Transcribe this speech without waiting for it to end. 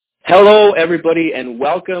Hello, everybody, and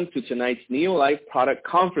welcome to tonight's Neolife Product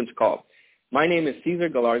Conference Call. My name is Cesar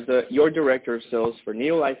Galarza, your Director of Sales for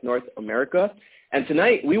Neolife North America, and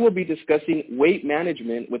tonight we will be discussing weight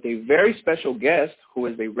management with a very special guest who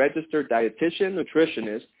is a registered dietitian,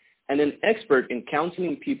 nutritionist, and an expert in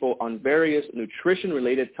counseling people on various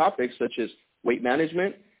nutrition-related topics such as weight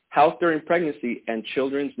management, health during pregnancy, and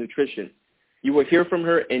children's nutrition. You will hear from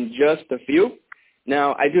her in just a few.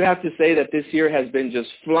 Now, I do have to say that this year has been just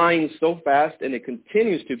flying so fast, and it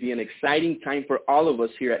continues to be an exciting time for all of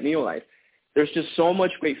us here at Neolife. There's just so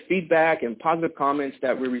much great feedback and positive comments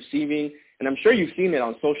that we're receiving, and I'm sure you've seen it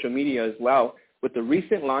on social media as well, with the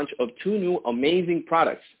recent launch of two new amazing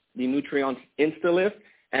products, the Nutrients InstaLift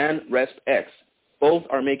and Rest X. Both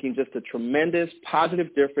are making just a tremendous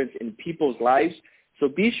positive difference in people's lives, so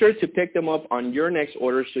be sure to pick them up on your next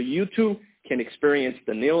order so you too can experience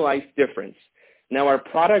the Neolife difference. Now, our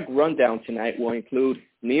product rundown tonight will include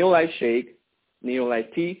Neolife Shake,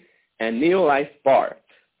 Neolife Tea, and Neolife Bar.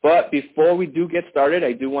 But before we do get started,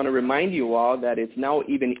 I do want to remind you all that it's now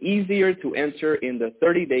even easier to enter in the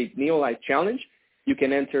 30-day Neolife Challenge. You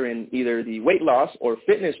can enter in either the weight loss or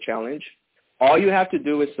fitness challenge. All you have to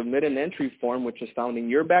do is submit an entry form, which is found in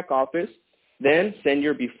your back office. Then send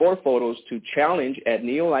your before photos to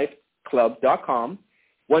challenge@neolifeclub.com.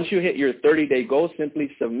 Once you hit your 30-day goal, simply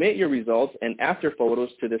submit your results and after photos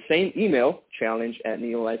to the same email,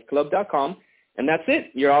 challenge@neolifeclub.com, and that's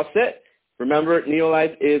it. You're all set. Remember,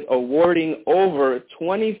 Neolife is awarding over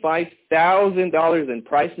 $25,000 in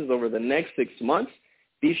prizes over the next 6 months.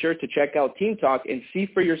 Be sure to check out Team Talk and see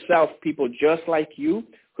for yourself people just like you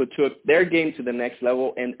who took their game to the next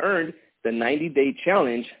level and earned the 90-day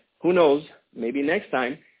challenge. Who knows, maybe next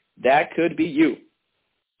time, that could be you.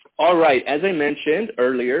 All right, as I mentioned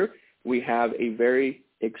earlier, we have a very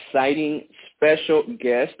exciting special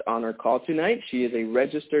guest on our call tonight. She is a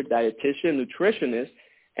registered dietitian, nutritionist,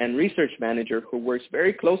 and research manager who works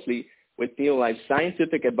very closely with Neolife's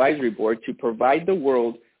Scientific Advisory Board to provide the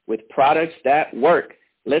world with products that work.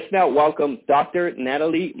 Let's now welcome Dr.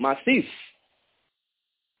 Natalie Masís.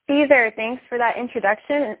 Cesar, thanks for that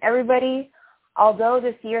introduction. And everybody, although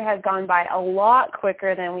this year has gone by a lot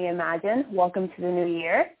quicker than we imagined, welcome to the new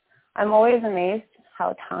year. I'm always amazed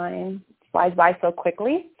how time flies by so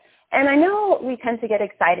quickly. And I know we tend to get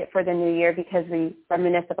excited for the new year because we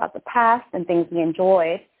reminisce about the past and things we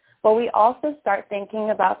enjoyed, but we also start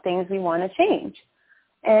thinking about things we want to change.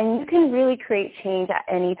 And you can really create change at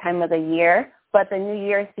any time of the year, but the new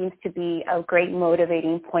year seems to be a great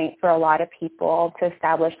motivating point for a lot of people to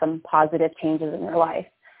establish some positive changes in their life.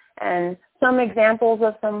 And some examples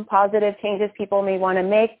of some positive changes people may want to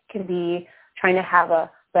make can be trying to have a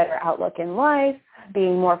better outlook in life,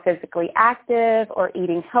 being more physically active, or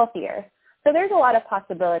eating healthier. So there's a lot of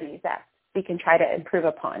possibilities that we can try to improve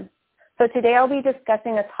upon. So today I'll be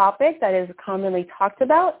discussing a topic that is commonly talked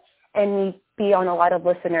about and may be on a lot of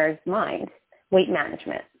listeners' minds, weight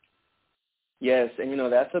management. Yes, and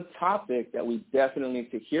that's a topic that we definitely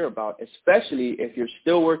need to hear about, especially if you're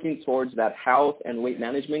still working towards that health and weight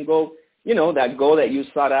management goal, that goal that you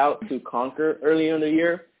sought out to conquer earlier in the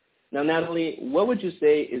year. Now, Natalie, what would you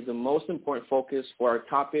say is the most important focus for our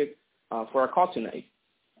topic for our call tonight?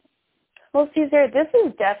 Well, Cesar, this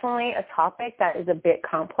is definitely a topic that is a bit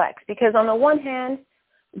complex because on the one hand,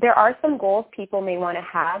 there are some goals people may want to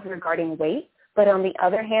have regarding weight, but on the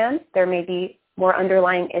other hand, there may be more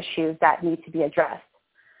underlying issues that need to be addressed.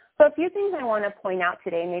 So a few things I want to point out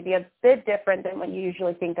today may be a bit different than what you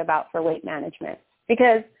usually think about for weight management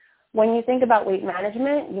because when you think about weight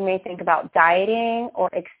management, you may think about dieting or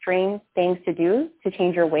extreme things to do to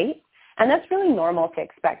change your weight. And that's really normal to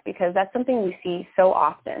expect because that's something we see so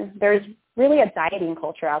often. There's really a dieting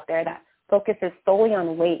culture out there that focuses solely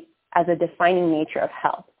on weight as a defining nature of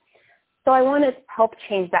health. So I want to help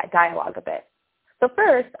change that dialogue a bit. So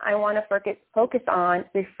first, I want to focus on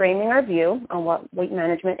reframing our view on what weight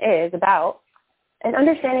management is about and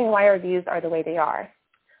understanding why our views are the way they are.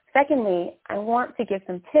 Secondly, I want to give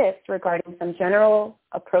some tips regarding some general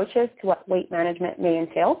approaches to what weight management may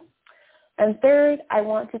entail. And third, I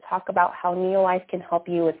want to talk about how Neolife can help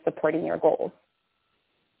you with supporting your goals.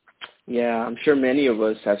 Yeah, I'm sure many of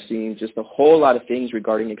us have seen just a whole lot of things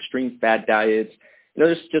regarding extreme fat diets.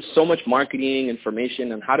 There's just so much marketing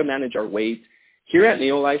information on how to manage our weight. Here at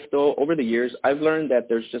Neolife, though, over the years, I've learned that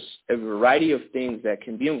there's just a variety of things that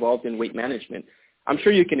can be involved in weight management. I'm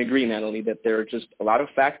sure you can agree, Natalie, that there are just a lot of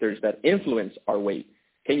factors that influence our weight.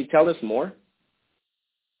 Can you tell us more?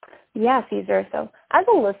 Yeah, Cesar. So as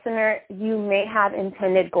a listener, you may have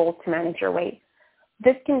intended goals to manage your weight.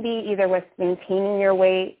 This can be either with maintaining your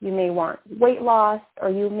weight, you may want weight loss,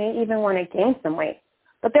 or you may even want to gain some weight.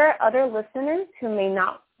 But there are other listeners who may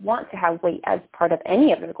not want to have weight as part of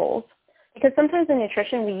any of their goals, because sometimes in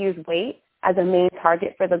nutrition we use weight as a main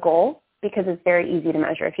target for the goal because it's very easy to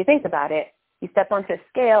measure. If you think about it, you step onto a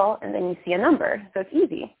scale and then you see a number, so it's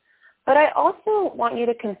easy. But I also want you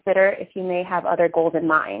to consider if you may have other goals in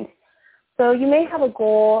mind. So you may have a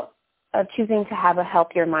goal of choosing to have a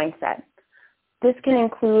healthier mindset. This can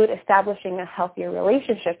include establishing a healthier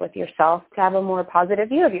relationship with yourself to have a more positive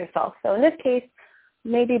view of yourself. So in this case,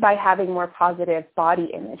 maybe by having more positive body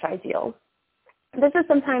image ideals. This is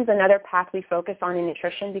sometimes another path we focus on in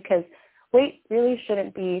nutrition because weight really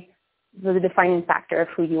shouldn't be the defining factor of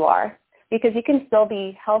who you are, because you can still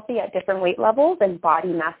be healthy at different weight levels and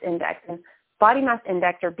body mass index. And body mass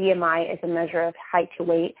index, or BMI, is a measure of height to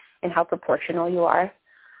weight and how proportional you are.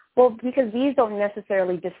 Well, because these don't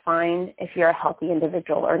necessarily define if you're a healthy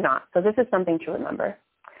individual or not. So this is something to remember.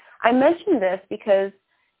 I mention this because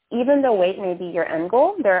even though weight may be your end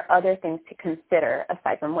goal, there are other things to consider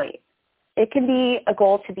aside from weight. It can be a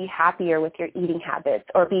goal to be happier with your eating habits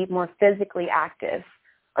or be more physically active,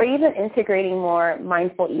 or even integrating more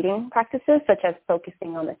mindful eating practices, such as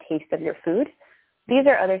focusing on the taste of your food. These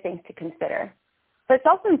are other things to consider. But it's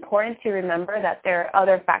also important to remember that there are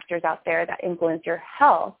other factors out there that influence your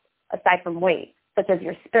health aside from weight, such as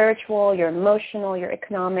your spiritual, your emotional, your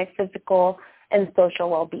economic, physical, and social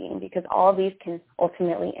well-being, because all of these can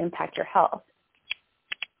ultimately impact your health.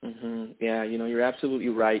 Mm-hmm. Yeah, you're absolutely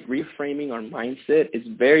right. Reframing our mindset is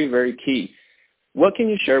very, very key. What can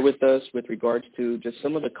you share with us with regards to just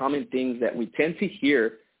some of the common things that we tend to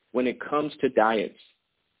hear when it comes to diets?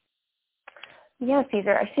 Yeah,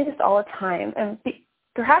 Cesar, I see this all the time. And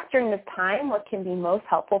perhaps during this time, what can be most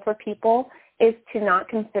helpful for people is to not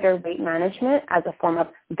consider weight management as a form of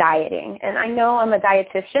dieting. And I know I'm a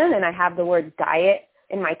dietitian and I have the word diet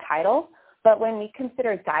in my title, but when we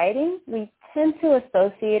consider dieting, we tend to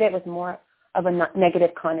associate it with more of a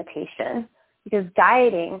negative connotation, because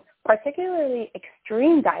dieting, particularly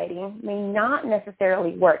extreme dieting, may not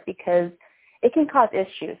necessarily work because it can cause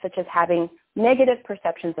issues such as having negative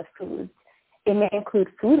perceptions of foods. It may include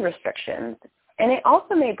food restrictions, and it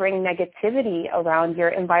also may bring negativity around your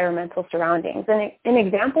environmental surroundings. And an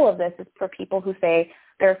example of this is for people who say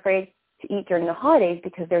they're afraid to eat during the holidays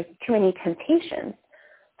because there's too many temptations.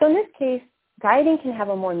 So in this case, dieting can have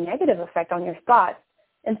a more negative effect on your thoughts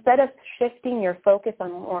instead of shifting your focus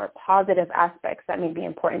on more positive aspects that may be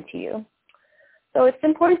important to you. So it's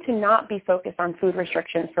important to not be focused on food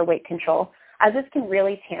restrictions for weight control, as this can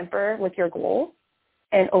really tamper with your goals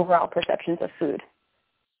and overall perceptions of food.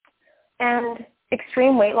 And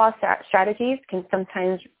extreme weight loss strategies can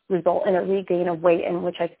sometimes result in a regain of weight, in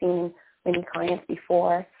which I've seen many clients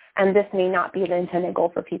before. And this may not be the intended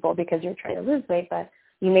goal for people because you're trying to lose weight, but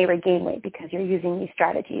you may regain weight because you're using these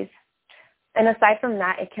strategies. And aside from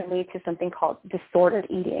that, it can lead to something called disordered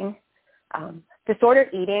eating. Disordered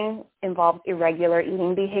eating involves irregular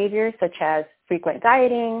eating behaviors such as frequent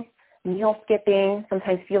dieting, meal skipping,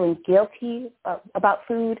 sometimes feeling guilty about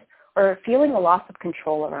food, or feeling a loss of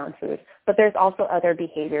control around food. But there's also other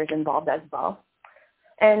behaviors involved as well.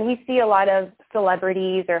 And we see a lot of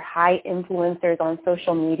celebrities or high influencers on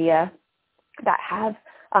social media that have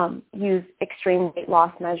used extreme weight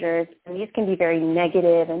loss measures, and these can be very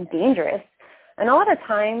negative and dangerous. And a lot of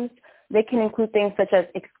times they can include things such as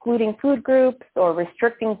excluding food groups or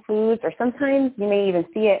restricting foods, or sometimes you may even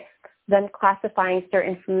see it them classifying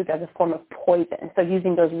certain foods as a form of poison, so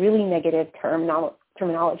using those really negative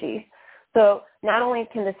terminology. So not only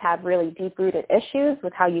can this have really deep-rooted issues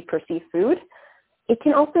with how you perceive food, it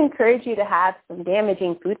can also encourage you to have some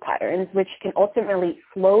damaging food patterns, which can ultimately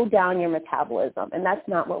slow down your metabolism, and that's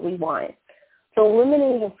not what we want. So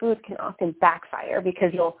eliminating food can often backfire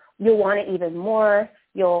because you'll want it even more,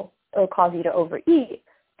 it'll cause you to overeat,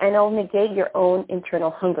 and it'll negate your own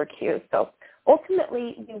internal hunger cues. So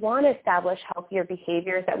ultimately, we want to establish healthier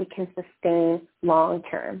behaviors that we can sustain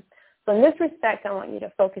long-term. So in this respect, I want you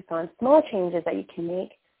to focus on small changes that you can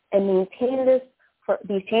make and maintain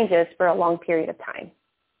these changes for a long period of time.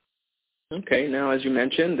 Okay. Now, as you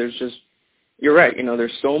mentioned, you're right.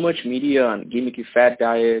 There's so much media on gimmicky fad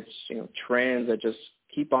diets, trends that just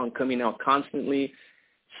keep on coming out constantly.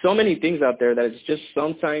 So many things out there that it's just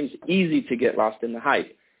sometimes easy to get lost in the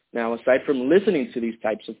hype. Now, aside from listening to these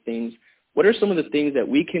types of things, what are some of the things that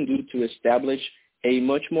we can do to establish a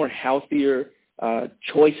much more healthier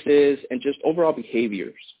choices and just overall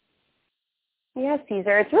behaviors? Yeah,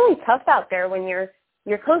 Cesar, it's really tough out there when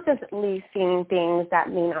you're constantly seeing things that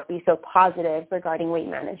may not be so positive regarding weight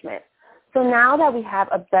management. So now that we have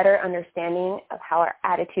a better understanding of how our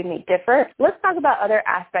attitude may differ, let's talk about other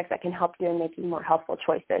aspects that can help you in making more helpful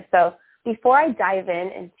choices. So Before I dive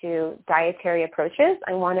into dietary approaches,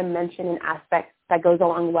 I want to mention an aspect that goes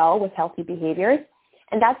along well with healthy behaviors,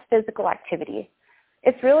 and that's physical activity.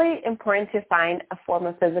 It's really important to find a form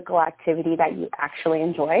of physical activity that you actually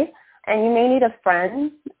enjoy, and you may need a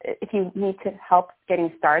friend if you need to help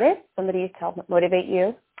getting started, somebody to help motivate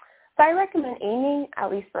you. So I recommend aiming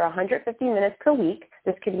at least for 150 minutes per week.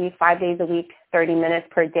 This could be 5 days a week, 30 minutes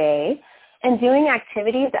per day, and doing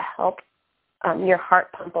activities that help your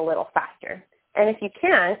heart pump a little faster. And if you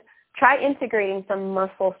can, try integrating some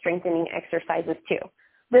muscle strengthening exercises too.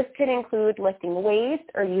 This could include lifting weights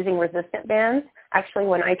or using resistant bands. Actually,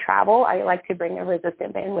 when I travel, I like to bring a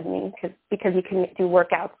resistant band with me because you can do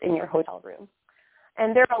workouts in your hotel room.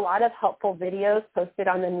 And there are a lot of helpful videos posted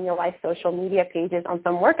on the Neolife social media pages on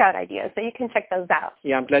some workout ideas, so you can check those out.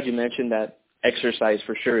 Yeah, I'm glad you mentioned that exercise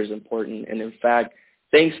for sure is important. And in fact,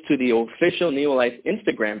 thanks to the official Neolife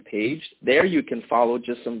Instagram page, there you can follow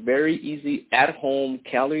just some very easy at-home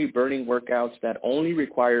calorie-burning workouts that only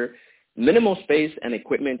require minimal space and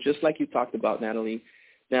equipment, just like you talked about, Natalie.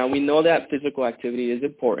 Now, we know that physical activity is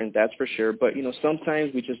important, that's for sure, but,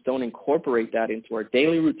 sometimes we just don't incorporate that into our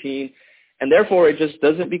daily routine, and therefore it just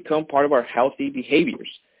doesn't become part of our healthy behaviors.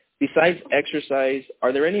 Besides exercise,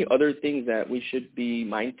 are there any other things that we should be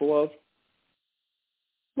mindful of?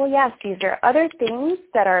 Well, yes, Cesar. Other things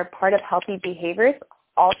that are part of healthy behaviors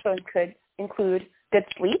also could include good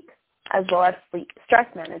sleep as well as sleep stress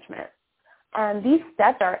management. And these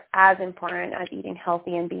steps are as important as eating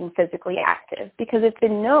healthy and being physically active because it's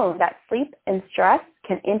been known that sleep and stress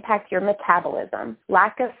can impact your metabolism.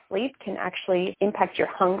 Lack of sleep can actually impact your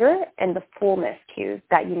hunger and the fullness cues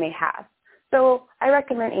that you may have. So I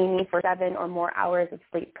recommend aiming for 7 or more hours of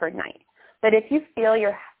sleep per night. But if you feel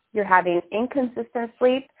you're having inconsistent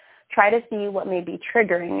sleep, try to see what may be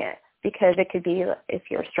triggering it because it could be if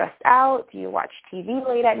you're stressed out, do you watch TV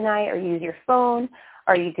late at night or use your phone?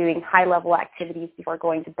 Are you doing high-level activities before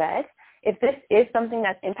going to bed? If this is something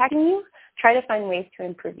that's impacting you, try to find ways to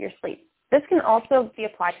improve your sleep. This can also be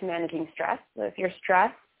applied to managing stress. So if you're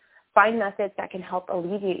stressed, find methods that can help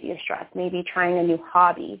alleviate your stress, maybe trying a new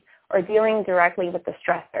hobby or dealing directly with the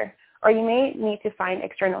stressor. Or you may need to find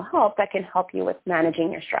external help that can help you with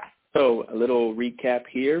managing your stress. So a little recap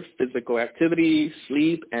here. Physical activity,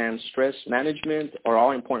 sleep, and stress management are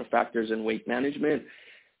all important factors in weight management.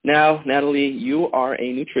 Now, Natalie, you are a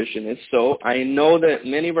nutritionist, so I know that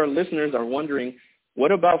many of our listeners are wondering,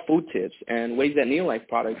 what about food tips and ways that Neolife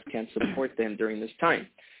products can support them during this time?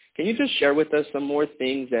 Can you just share with us some more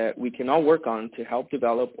things that we can all work on to help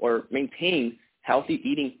develop or maintain healthy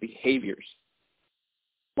eating behaviors?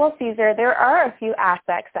 Well, Cesar, there are a few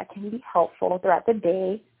aspects that can be helpful throughout the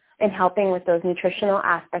day in helping with those nutritional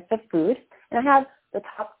aspects of food, and I have the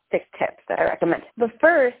top 6 tips that I recommend. The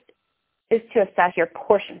first is to assess your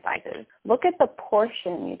portion sizes. Look at the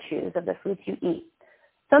portion you choose of the foods you eat.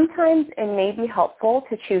 Sometimes it may be helpful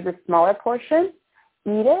to choose a smaller portion,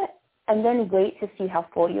 eat it, and then wait to see how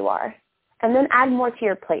full you are. And then add more to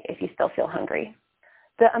your plate if you still feel hungry.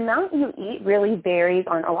 The amount you eat really varies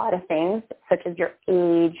on a lot of things, such as your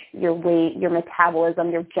age, your weight, your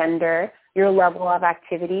metabolism, your gender, your level of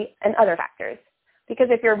activity, and other factors. Because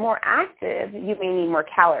if you're more active, you may need more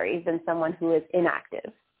calories than someone who is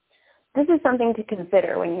inactive. This is something to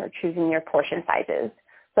consider when you're choosing your portion sizes.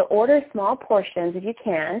 So order small portions if you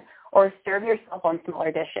can, or serve yourself on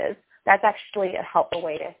smaller dishes. That's actually a helpful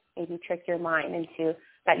way to maybe trick your mind into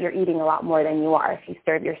that you're eating a lot more than you are if you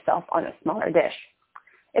serve yourself on a smaller dish.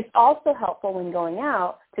 It's also helpful when going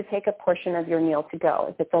out to take a portion of your meal to go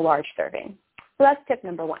if it's a large serving. So that's tip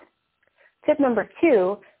number 1. Tip number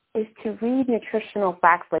 2 is to read nutritional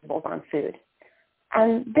facts labels on food.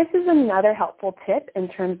 And this is another helpful tip in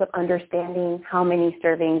terms of understanding how many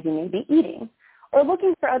servings you may be eating, or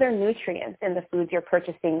looking for other nutrients in the foods you're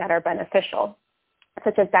purchasing that are beneficial,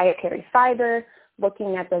 such as dietary fiber,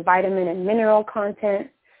 looking at the vitamin and mineral content,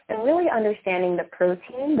 and really understanding the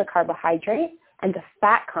protein, the carbohydrate, and the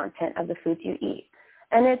fat content of the foods you eat.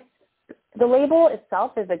 And the label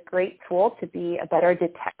itself is a great tool to be a better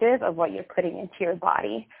detective of what you're putting into your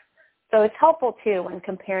body. So it's helpful, too, when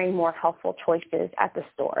comparing more healthful choices at the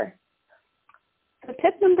store. So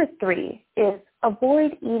tip number 3 is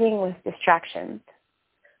avoid eating with distractions.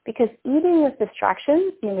 Because eating with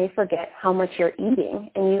distractions, you may forget how much you're eating,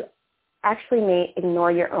 and you actually may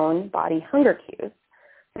ignore your own body hunger cues.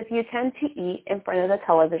 So if you tend to eat in front of the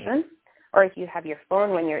television, or if you have your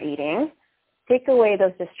phone when you're eating, take away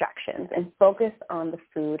those distractions and focus on the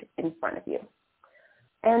food in front of you.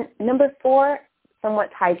 And number 4,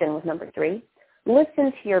 somewhat ties in with number 3,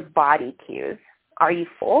 listen to your body cues. Are you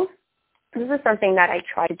full? This is something that I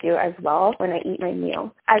try to do as well when I eat my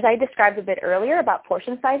meal. As I described a bit earlier about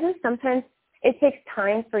portion sizes, sometimes it takes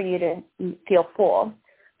time for you to feel full.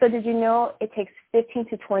 So did you know it takes 15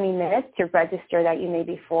 to 20 minutes to register that you may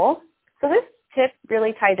be full? So this tip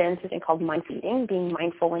really ties into something called mindful eating, being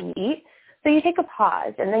mindful when you eat. So you take a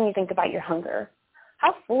pause and then you think about your hunger.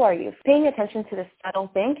 How full are you? Paying attention to this subtle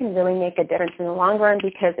thing can really make a difference in the long run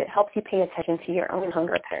because it helps you pay attention to your own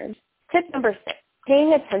hunger patterns. Tip number 6,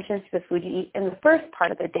 paying attention to the food you eat in the first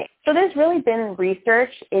part of the day. So there's really been research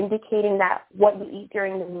indicating that what you eat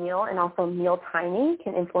during the meal and also meal timing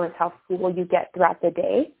can influence how full you get throughout the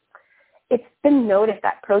day. It's been noted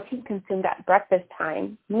that protein consumed at breakfast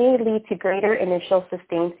time may lead to greater initial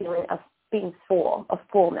sustained feeling of being full, of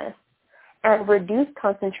fullness, and reduced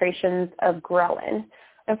concentrations of ghrelin.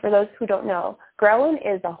 And for those who don't know, ghrelin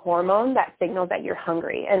is a hormone that signals that you're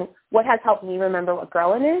hungry. And what has helped me remember what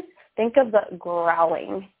ghrelin is, think of the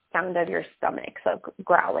growling sound of your stomach. So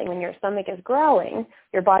growling, when your stomach is growling,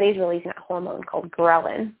 your body is releasing that hormone called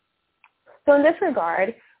ghrelin. So in this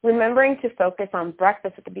regard, remembering to focus on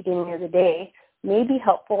breakfast at the beginning of the day may be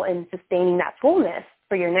helpful in sustaining that fullness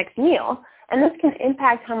for your next meal. And this can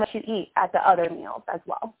impact how much you eat at the other meals as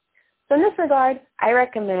well. So in this regard, I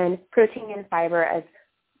recommend protein and fiber as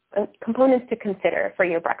components to consider for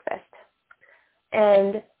your breakfast.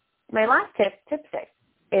 And my last tip, tip 6,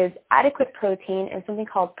 is adequate protein and something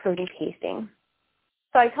called protein pacing.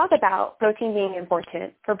 So I talk about protein being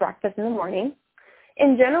important for breakfast in the morning.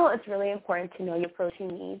 In general, it's really important to know your protein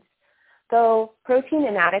needs. Though protein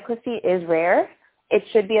inadequacy is rare, it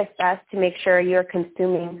should be assessed to make sure you're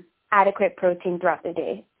consuming adequate protein throughout the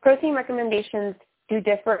day. Protein recommendations do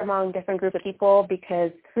differ among different groups of people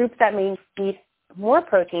because groups that may need more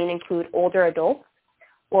protein include older adults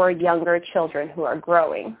or younger children who are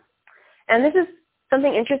growing. And this is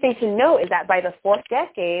something interesting to note is that by the 4th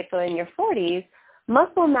decade, so in your 40s,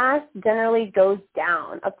 muscle mass generally goes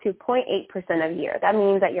down up to 0.8% a year. That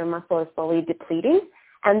means that your muscle is slowly depleting,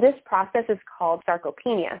 and this process is called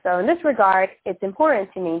sarcopenia. So in this regard, it's important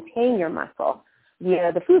to maintain your muscle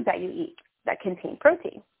via the foods that you eat that contain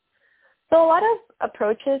protein. So a lot of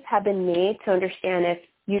approaches have been made to understand if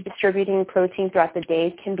you distributing protein throughout the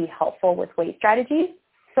day can be helpful with weight strategies.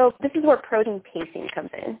 So this is where protein pacing comes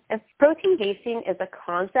in. And protein pacing is a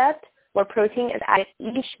concept where protein is added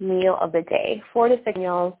each meal of the day, 4 to 6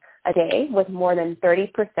 meals a day with more than 30%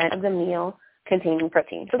 of the meal containing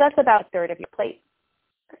protein. So that's about a third of your plate.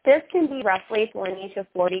 This can be roughly 20 to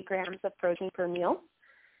 40 grams of protein per meal.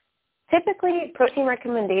 Typically, protein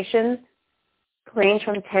recommendations range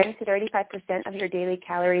from 10 to 35% of your daily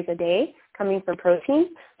calories a day coming from protein.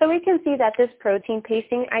 So we can see that this protein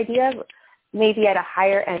pacing idea may be at a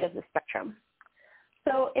higher end of the spectrum.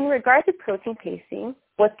 So in regard to protein pacing,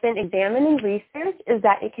 what's been examined in research is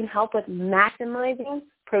that it can help with maximizing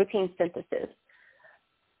protein synthesis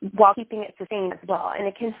while keeping it sustained as well, and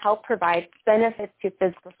it can help provide benefits to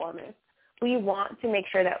physical performance. We want to make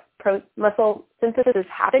sure that muscle synthesis is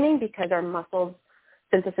happening because our muscle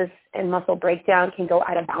synthesis and muscle breakdown can go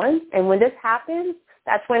out of balance, and when this happens,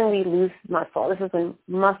 that's when we lose muscle. This is when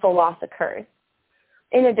muscle loss occurs.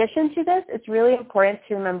 In addition to this, it's really important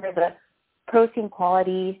to remember the protein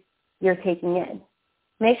quality you're taking in.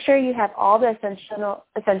 Make sure you have all the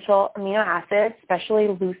essential amino acids, especially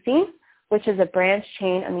leucine, which is a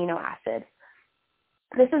branched-chain amino acid.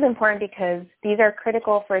 This is important because these are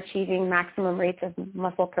critical for achieving maximum rates of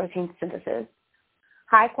muscle protein synthesis.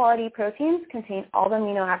 High-quality proteins contain all the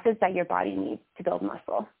amino acids that your body needs to build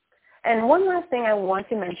muscle. And one last thing I want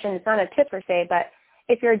to mention, it's not a tip per se, but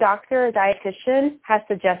if your doctor or dietitian has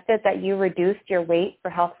suggested that you reduce your weight for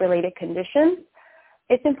health-related conditions,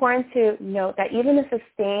 it's important to note that even a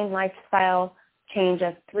sustained lifestyle change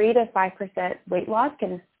of 3 to 5% weight loss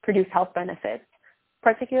can produce health benefits,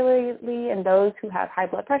 particularly in those who have high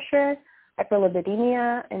blood pressure,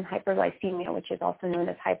 hyperlipidemia, and hyperglycemia, which is also known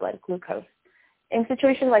as high blood glucose. In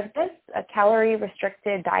situations like this, a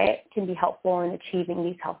calorie-restricted diet can be helpful in achieving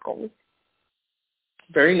these health goals.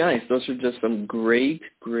 Very nice. Those are just some great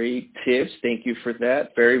tips. Thank you for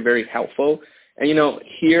that. Very, very helpful. And,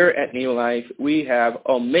 here at Neolife, we have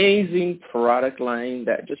amazing product line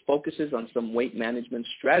that just focuses on some weight management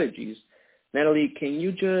strategies. Natalie, can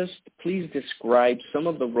you just please describe some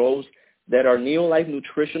of the roles that our Neolife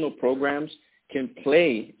nutritional programs can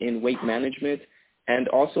play in weight management and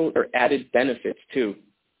also their added benefits too?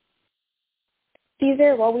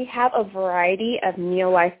 Cesar, well, we have a variety of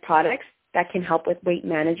Neolife products that can help with weight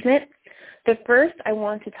management. The first I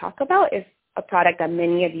want to talk about is a product that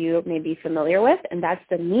many of you may be familiar with, and that's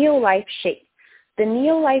the Neolife Shake. The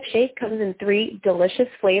Neolife Shake comes in 3 delicious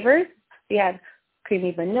flavors. We have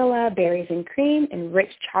creamy vanilla, berries and cream, and rich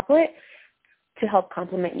chocolate to help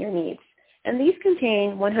complement your needs. And these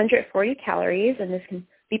contain 140 calories, and this can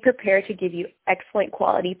be prepared to give you excellent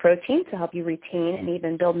quality protein to help you retain and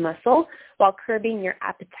even build muscle while curbing your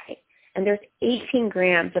appetite. And there's 18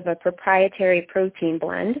 grams of a proprietary protein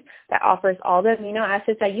blend that offers all the amino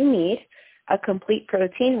acids that you need, a complete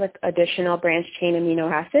protein with additional branched-chain amino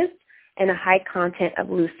acids, and a high content of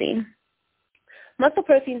leucine. Muscle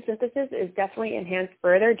protein synthesis is definitely enhanced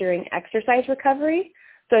further during exercise recovery.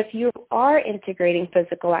 So if you are integrating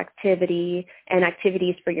physical activity and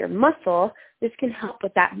activities for your muscle, this can help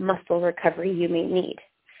with that muscle recovery you may need.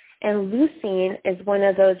 And leucine is one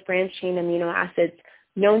of those branched-chain amino acids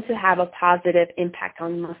known to have a positive impact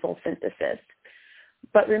on muscle synthesis.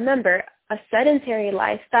 But remember, a sedentary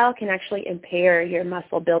lifestyle can actually impair your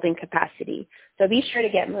muscle building capacity. So be sure to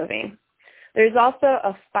get moving. There's also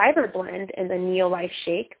a fiber blend in the Neolife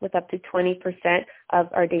shake with up to 20% of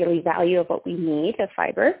our daily value of what we need of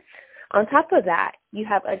fiber. On top of that, you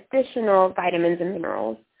have additional vitamins and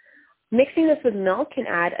minerals. Mixing this with milk can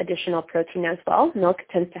add additional protein as well. Milk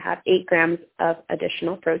tends to have 8 grams of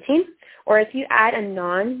additional protein. Or if you add a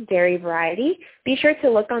non-dairy variety, be sure to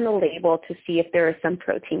look on the label to see if there is some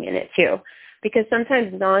protein in it too. Because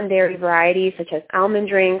sometimes non-dairy varieties such as almond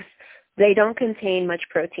drinks, they don't contain much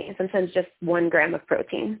protein, sometimes just 1 gram of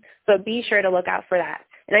protein. So be sure to look out for that.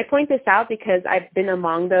 And I point this out because I've been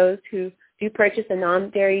among those who do purchase a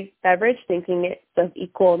non-dairy beverage thinking it's of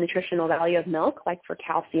equal nutritional value of milk, like for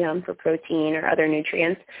calcium, for protein, or other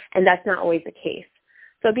nutrients, and that's not always the case.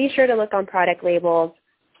 So be sure to look on product labels,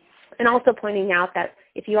 and also pointing out that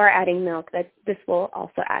if you are adding milk, that this will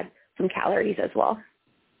also add some calories as well.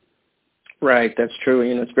 Right, that's true.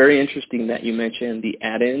 It's very interesting that you mentioned the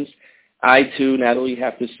add-ins. I, too, Natalie,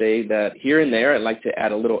 have to say that here and there I like to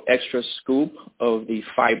add a little extra scoop of the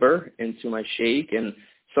fiber into my shake, and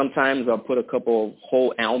sometimes I'll put a couple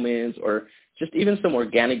whole almonds or just even some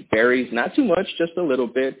organic berries, not too much, just a little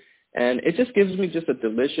bit, and it just gives me just a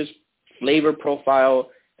delicious flavor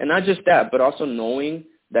profile, and not just that, but also knowing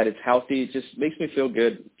that it's healthy just makes me feel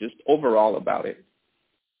good just overall about it.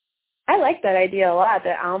 I like that idea a lot,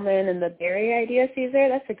 the almond and the berry idea, Cesar.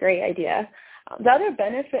 That's a great idea. The other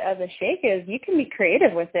benefit of the shake is you can be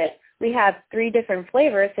creative with it. We have 3 different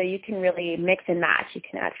flavors, so you can really mix and match. You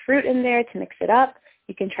can add fruit in there to mix it up.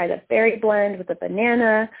 You can try the berry blend with the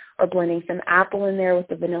banana or blending some apple in there with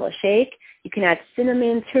the vanilla shake. You can add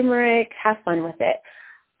cinnamon, turmeric, have fun with it.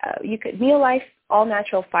 Neolife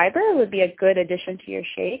all-natural fiber would be a good addition to your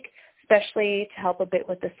shake, especially to help a bit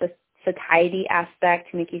with the satiety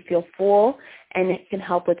aspect to make you feel full, and it can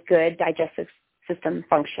help with good digestive system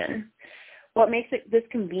function. What makes this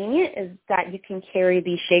convenient is that you can carry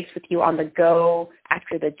these shakes with you on the go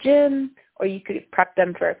after the gym, or you could prep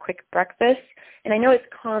them for a quick breakfast. And I know it's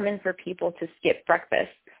common for people to skip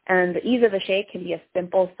breakfast, and the ease of a shake can be a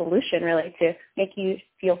simple solution, really, to make you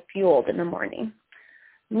feel fueled in the morning.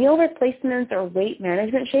 Meal replacements or weight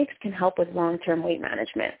management shakes can help with long-term weight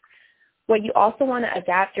management. What you also want to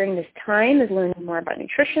adapt during this time is learning more about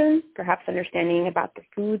nutrition, perhaps understanding about the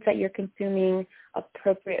foods that you're consuming,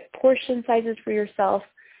 appropriate portion sizes for yourself,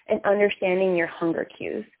 and understanding your hunger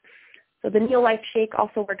cues. So the Neolife shake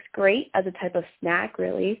also works great as a type of snack,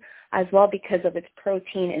 really, as well because of its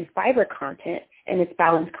protein and fiber content and its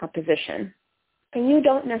balanced composition. And you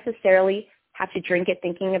don't necessarily have to drink it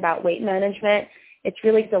thinking about weight management. It's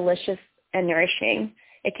really delicious and nourishing.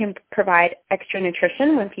 It can provide extra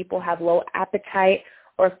nutrition when people have low appetite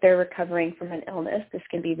or if they're recovering from an illness. This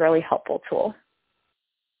can be a really helpful tool.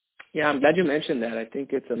 Yeah, I'm glad you mentioned that. I think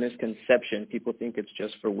it's a misconception. People think it's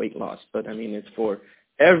just for weight loss, but it's for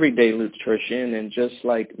everyday nutrition. And just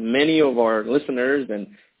like many of our listeners and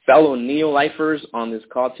fellow Neolifers on this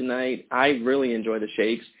call tonight, I really enjoy the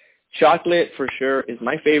shakes. Chocolate, for sure, is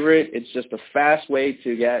my favorite. It's just a fast way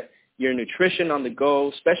to get your nutrition on the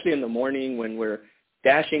go, especially in the morning when we're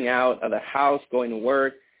dashing out of the house, going to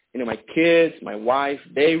work. My kids, my wife,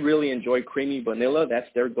 they really enjoy creamy vanilla. That's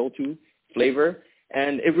their go-to flavor.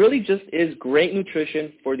 And it really just is great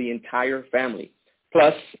nutrition for the entire family.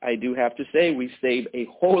 Plus, I do have to say, we save a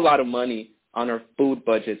whole lot of money on our food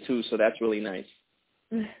budget, too, so that's really nice.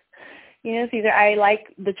 Cesar, I like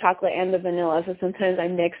the chocolate and the vanilla, so sometimes I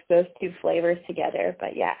mix those 2 flavors together.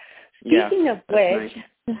 But, speaking of which,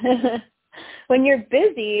 nice. When you're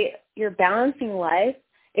busy, you're balancing life,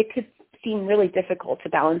 it could seem really difficult to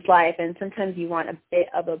balance life, and sometimes you want a bit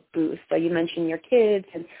of a boost. So you mentioned your kids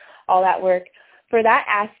and all that work. For that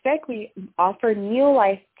aspect, we offer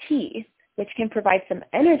Neolife Tea, which can provide some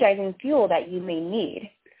energizing fuel that you may need.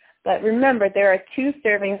 But remember, there are 2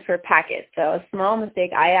 servings per packet. So a small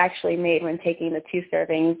mistake I actually made when taking the 2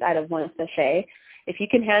 servings out of one sachet. If you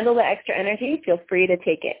can handle the extra energy, feel free to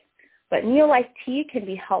take it. But Neolife tea can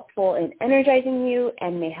be helpful in energizing you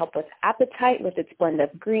and may help with appetite with its blend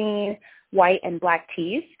of green, white, and black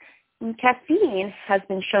teas. And caffeine has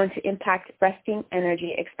been shown to impact resting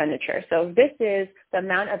energy expenditure. So this is the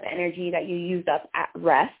amount of energy that you use up at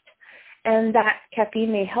rest, and that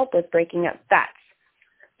caffeine may help with breaking up fats.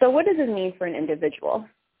 So what does this mean for an individual?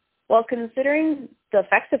 Well, considering the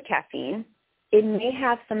effects of caffeine, it may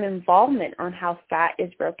have some involvement on how fat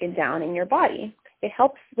is broken down in your body. It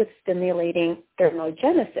helps with stimulating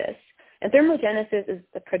thermogenesis. And thermogenesis is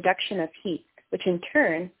the production of heat, which in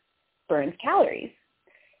turn burns calories.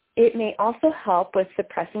 It may also help with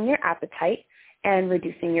suppressing your appetite and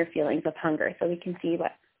reducing your feelings of hunger. So we can see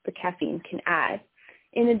what the caffeine can add.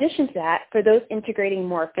 In addition to that, for those integrating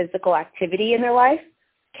more physical activity in their life,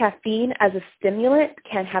 caffeine as a stimulant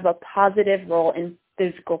can have a positive role in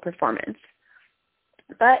physical performance.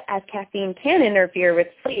 But as caffeine can interfere with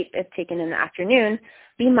sleep if taken in the afternoon,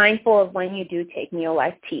 be mindful of when you do take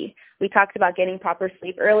Neolife tea. We talked about getting proper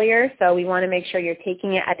sleep earlier, so we want to make sure you're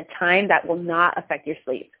taking it at a time that will not affect your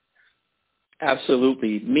sleep.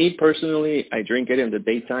 Absolutely. Me personally, I drink it in the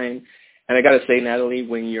daytime. And I got to say, Natalie,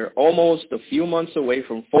 when you're almost a few months away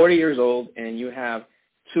from 40 years old and you have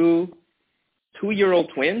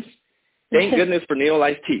 2-year-old twins, thank goodness for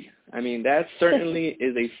Neolife tea. I mean, that certainly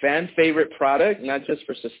is a fan favorite product, not just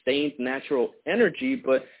for sustained natural energy,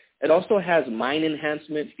 but it also has mind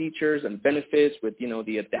enhancement features and benefits with, the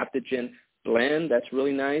adaptogen blend. That's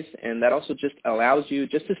really nice. And that also just allows you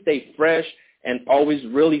just to stay fresh and always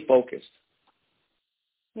really focused.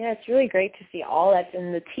 Yeah, it's really great to see all that's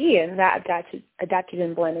in the tea, and that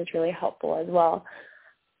adaptogen blend is really helpful as well.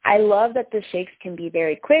 I love that the shakes can be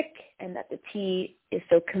very quick and that the tea is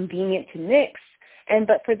so convenient to mix.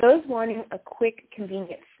 But for those wanting a quick,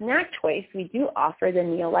 convenient snack choice, we do offer the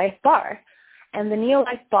Neolife Bar. And the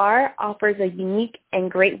Neolife Bar offers a unique and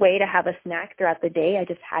great way to have a snack throughout the day. I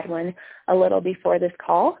just had one a little before this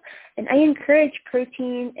call. And I encourage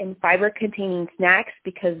protein and fiber-containing snacks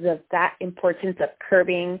because of that importance of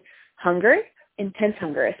curbing hunger, intense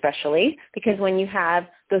hunger especially, because when you have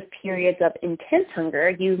those periods of intense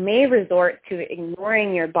hunger, you may resort to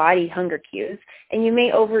ignoring your body hunger cues, and you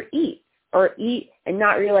may overeat or eat and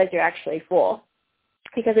not realize you're actually full,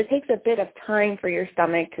 because it takes a bit of time for your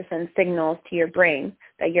stomach to send signals to your brain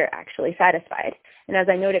that you're actually satisfied. And as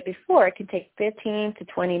I noted before, it can take 15 to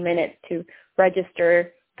 20 minutes to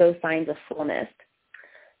register those signs of fullness.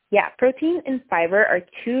 Yeah, protein and fiber are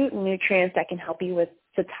 2 nutrients that can help you with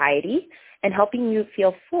satiety and helping you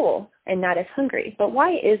feel full and not as hungry. But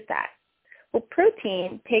why is that? Well,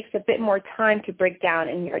 protein takes a bit more time to break down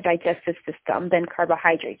in your digestive system than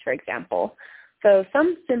carbohydrates, for example. So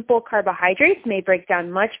some simple carbohydrates may break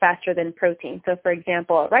down much faster than protein. So, for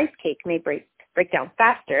example, a rice cake may break down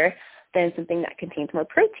faster than something that contains more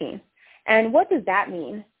protein. And what does that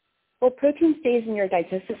mean? Well, protein stays in your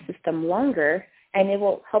digestive system longer, and it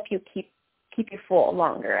will help you keep you full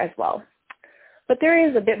longer as well. But there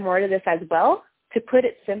is a bit more to this as well. To put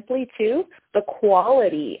it simply, too, the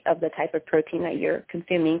quality of the type of protein that you're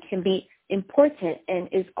consuming can be important and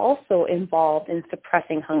is also involved in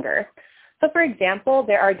suppressing hunger. So, for example,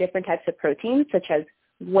 there are different types of proteins, such as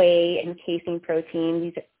whey and casein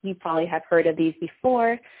protein. You probably have heard of these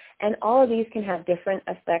before. And all of these can have different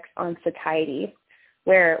effects on satiety,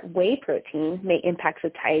 where whey protein may impact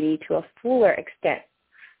satiety to a fuller extent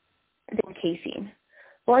than casein.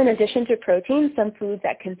 Well, in addition to protein, some foods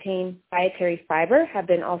that contain dietary fiber have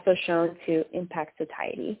been also shown to impact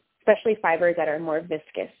satiety, especially fibers that are more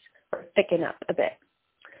viscous or thicken up a bit.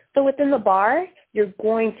 So within the bar, you're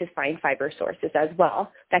going to find fiber sources as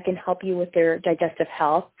well that can help you with your digestive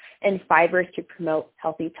health, and fibers to promote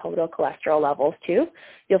healthy total cholesterol levels too.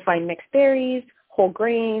 You'll find mixed berries, whole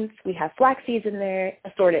grains. We have flax seeds in there,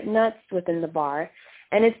 assorted nuts within the bar.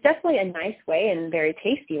 And it's definitely a nice way and very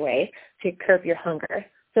tasty way to curb your hunger.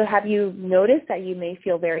 So have you noticed that you may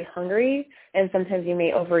feel very hungry and sometimes you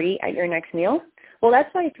may overeat at your next meal? Well,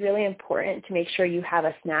 that's why it's really important to make sure you have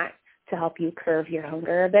a snack to help you curb your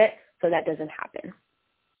hunger a bit so that doesn't happen.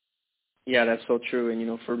 Yeah, that's so true.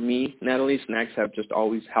 And, for me, Natalie, snacks have just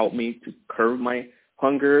always helped me to curb my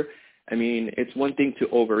hunger. I mean, it's one thing to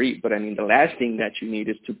overeat, but, the last thing that you need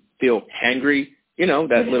is to feel hangry,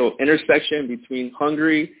 that little intersection between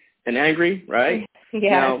hungry and angry, right?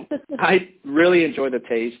 Yeah. Now, I really enjoy the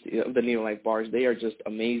taste of the Neolife bars. They are just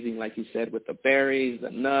amazing, like you said, with the berries,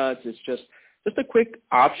 the nuts. It's just a quick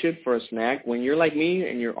option for a snack when you're like me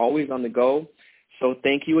and you're always on the go. So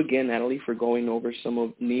thank you again, Natalie, for going over some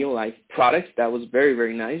of Neolife products. That was very,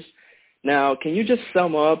 very nice. Now, can you just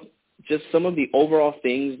sum up just some of the overall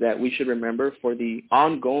things that we should remember for the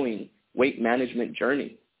ongoing weight management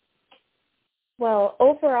journey? Well,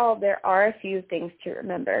 overall, there are a few things to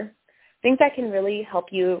remember. Things that can really help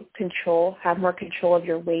you have more control of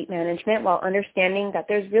your weight management while understanding that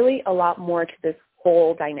there's really a lot more to this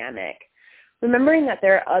whole dynamic. Remembering that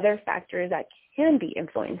there are other factors that can be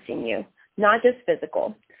influencing you, not just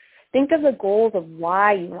physical. Think of the goals of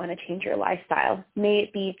why you want to change your lifestyle. May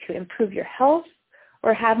it be to improve your health,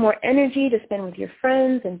 or have more energy to spend with your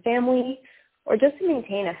friends and family, or just to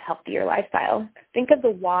maintain a healthier lifestyle. Think of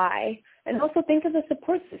the why, and also think of the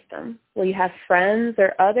support system. Will you have friends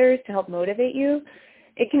or others to help motivate you?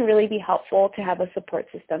 It can really be helpful to have a support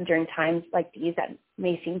system during times like these that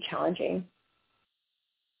may seem challenging.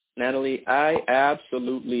 Natalie, I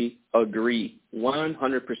absolutely agree.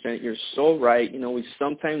 100%. You're so right. We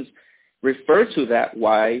sometimes refer to that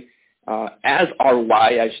why as our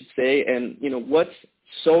why, I should say. And, what's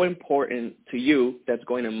so important to you that's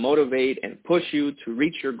going to motivate and push you to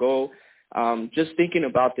reach your goal. Just thinking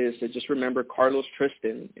about this, I just remember Carlos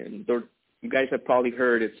Tristan, and you guys have probably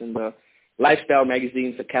heard, it's in the Lifestyle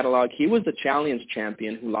magazines, the catalog. He was the challenge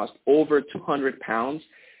champion who lost over 200 pounds.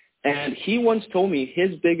 And he once told me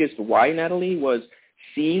his biggest why, Natalie, was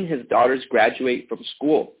seeing his daughters graduate from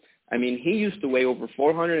school. I mean, he used to weigh over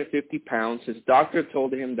 450 pounds. His doctor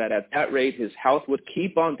told him that at that rate, his health would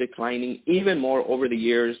keep on declining even more over the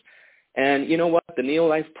years. And you know what? The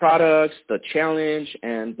Neolife products, the challenge,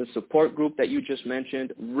 and the support group that you just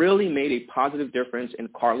mentioned really made a positive difference in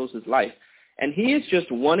Carlos's life. And he is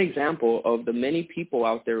just one example of the many people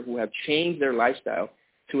out there who have changed their lifestyle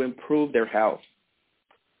to improve their health.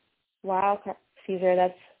 Wow, Cesar,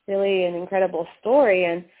 that's really an incredible story,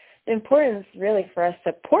 and the importance really for a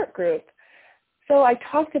support group. So I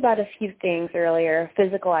talked about a few things earlier: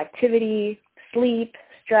 physical activity, sleep,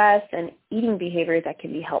 stress, and eating behaviors that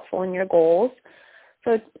can be helpful in your goals.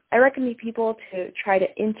 So I recommend people to try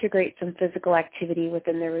to integrate some physical activity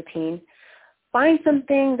within their routine. Find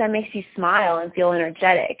something that makes you smile and feel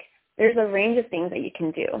energetic. There's a range of things that you can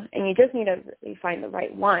do, and you just need to really find the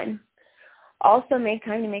right one. Also, make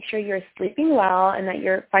time to make sure you're sleeping well and that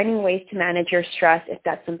you're finding ways to manage your stress if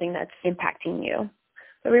that's something that's impacting you.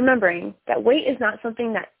 But remembering that weight is not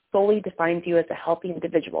something that solely defines you as a healthy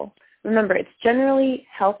individual. Remember, it's generally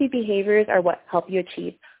healthy behaviors are what help you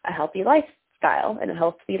achieve a healthy lifestyle and a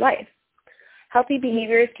healthy life. Healthy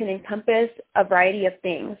behaviors can encompass a variety of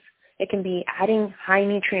things. It can be adding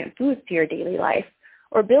high-nutrient foods to your daily life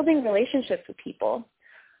or building relationships with people,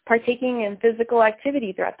 partaking in physical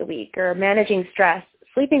activity throughout the week, or managing stress,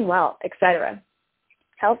 sleeping well, etc.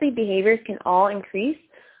 Healthy behaviors can all increase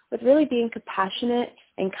with really being compassionate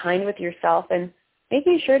and kind with yourself and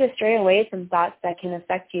making sure to stray away from thoughts that can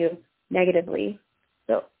affect you negatively.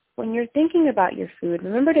 So when you're thinking about your food,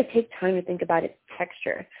 remember to take time to think about its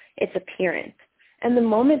texture, its appearance, and the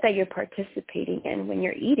moment that you're participating in when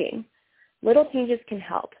you're eating. Little changes can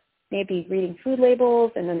help. Maybe reading food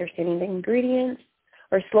labels and understanding the ingredients,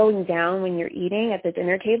 or slowing down when you're eating at the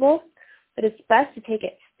dinner table, but it's best to take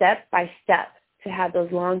it step by step to have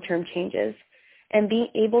those long-term changes and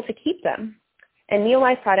be able to keep them. And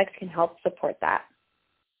Neolife products can help support that.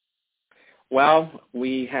 Well,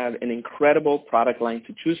 we have an incredible product line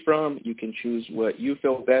to choose from. You can choose what you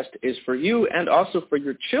feel best is for you and also for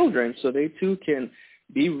your children, so they too can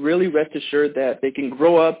be really rest assured that they can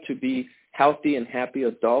grow up to be healthy and happy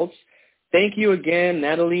adults. Thank you again,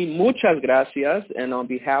 Natalie. Muchas gracias. And on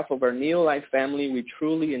behalf of our Neolife family, we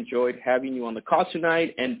truly enjoyed having you on the call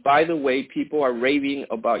tonight. And by the way, people are raving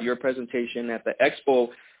about your presentation at the Expo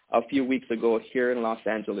a few weeks ago here in Los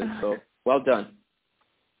Angeles. So well done.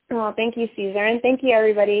 Well, thank you, Cesar. And thank you,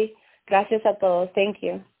 everybody. Gracias a todos. Thank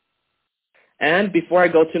you. And before I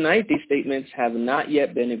go tonight, these statements have not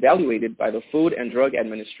yet been evaluated by the Food and Drug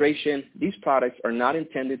Administration. These products are not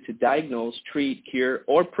intended to diagnose, treat, cure,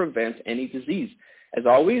 or prevent any disease. As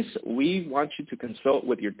always, we want you to consult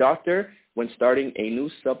with your doctor when starting a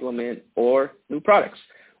new supplement or new products.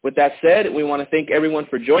 With that said, we want to thank everyone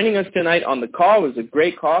for joining us tonight on the call. It was a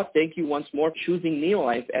great call. Thank you once more for choosing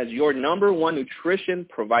Neolife as your #1 nutrition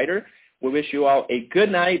provider. We wish you all a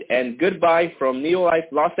good night and goodbye from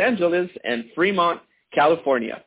Neolife Los Angeles and Fremont, California.